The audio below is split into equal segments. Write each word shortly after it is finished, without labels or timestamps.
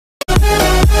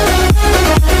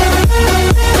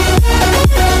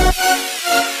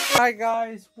Hi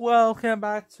guys, welcome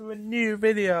back to a new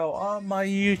video on my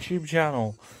YouTube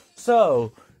channel.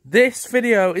 So, this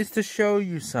video is to show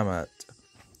you something.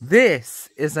 This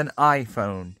is an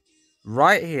iPhone,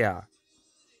 right here.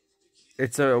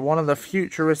 It's one of the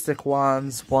futuristic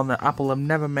ones, one that Apple have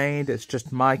never made. It's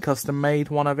just my custom made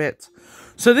one of it.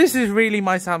 So this is really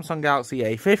my Samsung Galaxy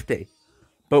A50.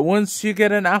 But once you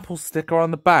get an Apple sticker on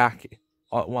the back,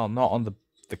 well, not on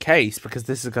the case, because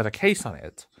this has got a case on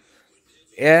it.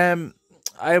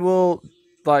 I will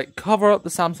cover up the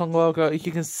Samsung logo.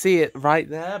 You can see it right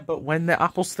there, but when the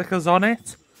Apple sticker's on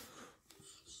it,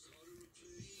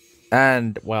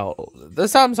 and well, the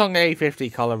Samsung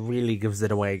A50 color really gives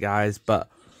it away, guys.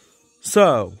 But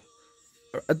so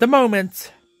at the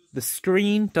moment, the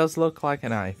screen does look like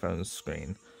an iPhone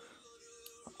screen.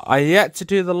 I yet to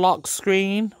do the lock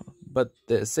screen, but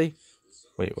see,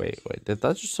 wait, did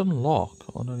that just unlock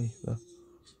underneath the?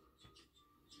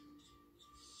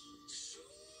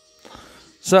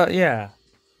 So yeah,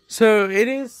 so it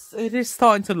is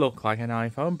starting to look like an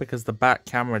iPhone because the back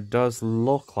camera does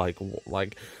look like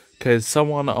because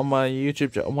someone on my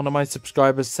YouTube, one of my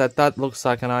subscribers said that looks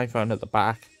like an iPhone at the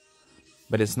back,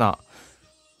 but it's not.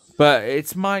 But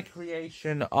it's my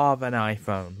creation of an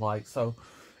iPhone, so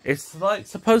it's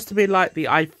supposed to be like the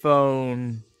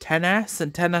iPhone XS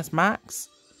and XS Max,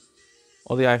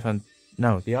 or the iPhone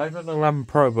 11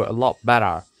 Pro, but a lot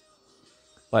better.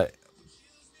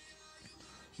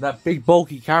 That big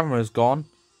bulky camera is gone,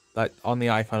 on the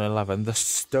iPhone 11, the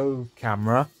stove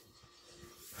camera.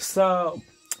 So,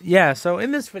 yeah, so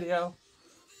in this video,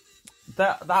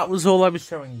 that was all I was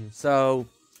showing you. So,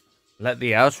 let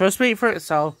the outro speak for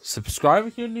itself. Subscribe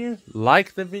if you're new,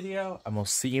 like the video, and we'll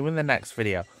see you in the next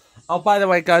video. Oh, by the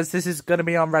way, guys, this is going to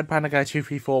be on Red Panda Guy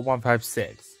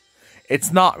 234156.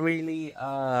 It's not really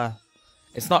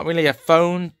a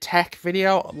phone tech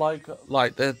video like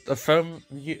the phone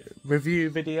review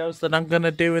videos that I'm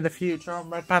gonna do in the future on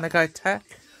Red Panda Guy Tech.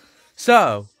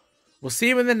 So we'll see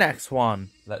you in the next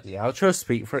one. Let the outro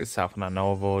speak for itself, and I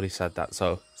know I've already said that.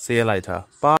 So see you later.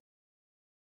 Bye.